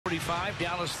75,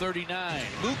 Dallas 39.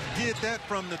 Luke did that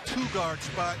from the two-guard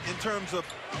spot in terms of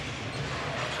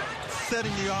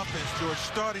setting the offense, George,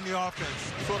 starting the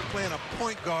offense, sort of playing a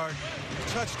point guard,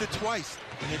 touched it twice,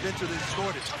 and eventually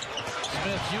scored it.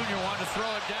 Smith Jr. wanted to throw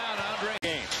it down. Andre.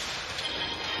 Game.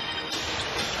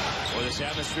 Well, this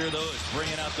atmosphere, though, is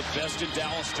bringing out the best in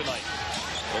Dallas tonight.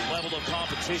 The level of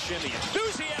competition, the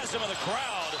enthusiasm of the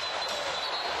crowd,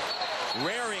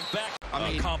 raring back.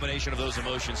 A combination of those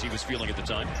emotions he was feeling at the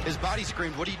time. His body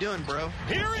screamed, "What are you doing, bro?"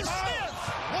 Here is Smith.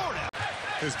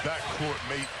 His backcourt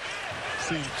mate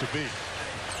seems to be.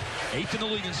 8th in the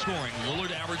league in scoring.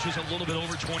 Lillard averages a little bit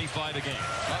over 25 a game.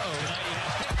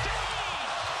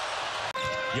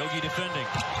 Yogi defending.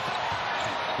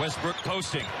 Westbrook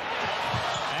posting.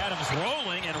 Adams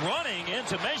rolling and running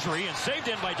into Mejri and saved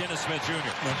in by Dennis Smith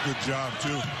Jr. Good job,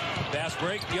 too. Fast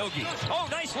break, Yogi. Oh,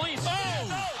 nice lead. Oh,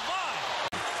 my.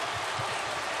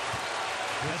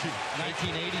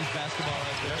 1980s basketball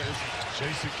right there.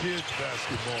 Jason Kidd's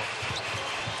basketball.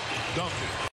 Dunked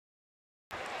it.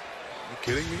 You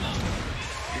kidding me?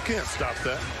 You can't stop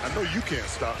that. I know you can't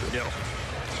stop it. No.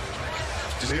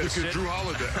 Neither can Drew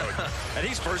Holiday. And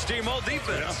he's first team all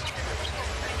defense. Yeah.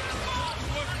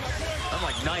 I'm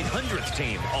like 900th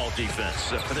team all defense.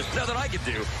 There's nothing I can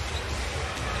do.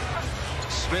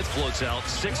 Smith floats out.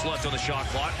 6 left on the shot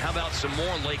clock. How about some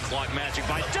more late clock magic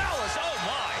by Dallas? Oh,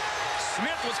 my.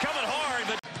 Smith was coming hard,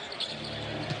 but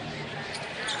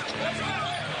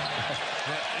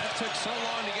That took so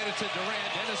long to get it to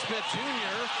Durant. Dennis Smith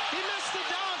Jr. He missed the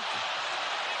dunk.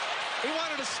 He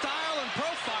wanted to style and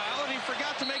profile, and he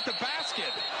forgot to make the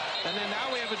basket. And then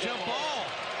now we have a jump ball.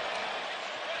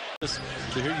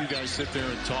 To hear you guys sit there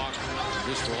and talk,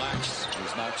 just relax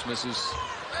as Knox misses.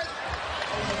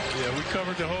 Yeah, we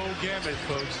covered the whole gamut,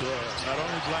 folks. Not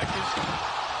only Blackish.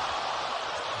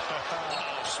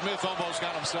 Smith almost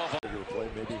got himself up. Play.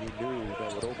 Maybe he knew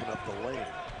that would open up the lane.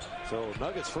 So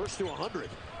Nuggets first to 100.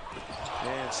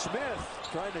 And Smith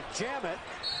trying to jam it.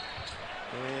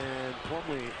 And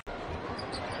Plumlee.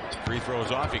 Free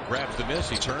throws off. He grabs the miss.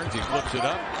 He turns. He flips it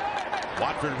up.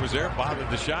 Watford was there. Bothered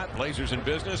the shot. Blazers in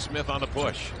business. Smith on the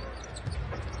push.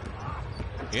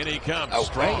 In he comes.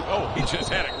 Strong. Oh, he just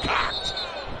had it cocked.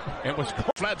 And was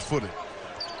Flat-footed.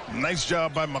 Nice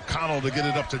job by McConnell to get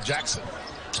it up to Jackson.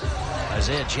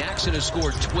 Isaiah Jackson has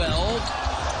scored 12.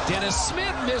 Dennis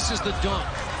Smith misses the dunk.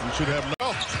 We should have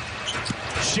no.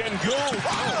 Şengün.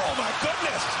 Oh, my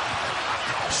goodness.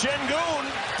 Şengün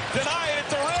denied at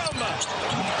the rim.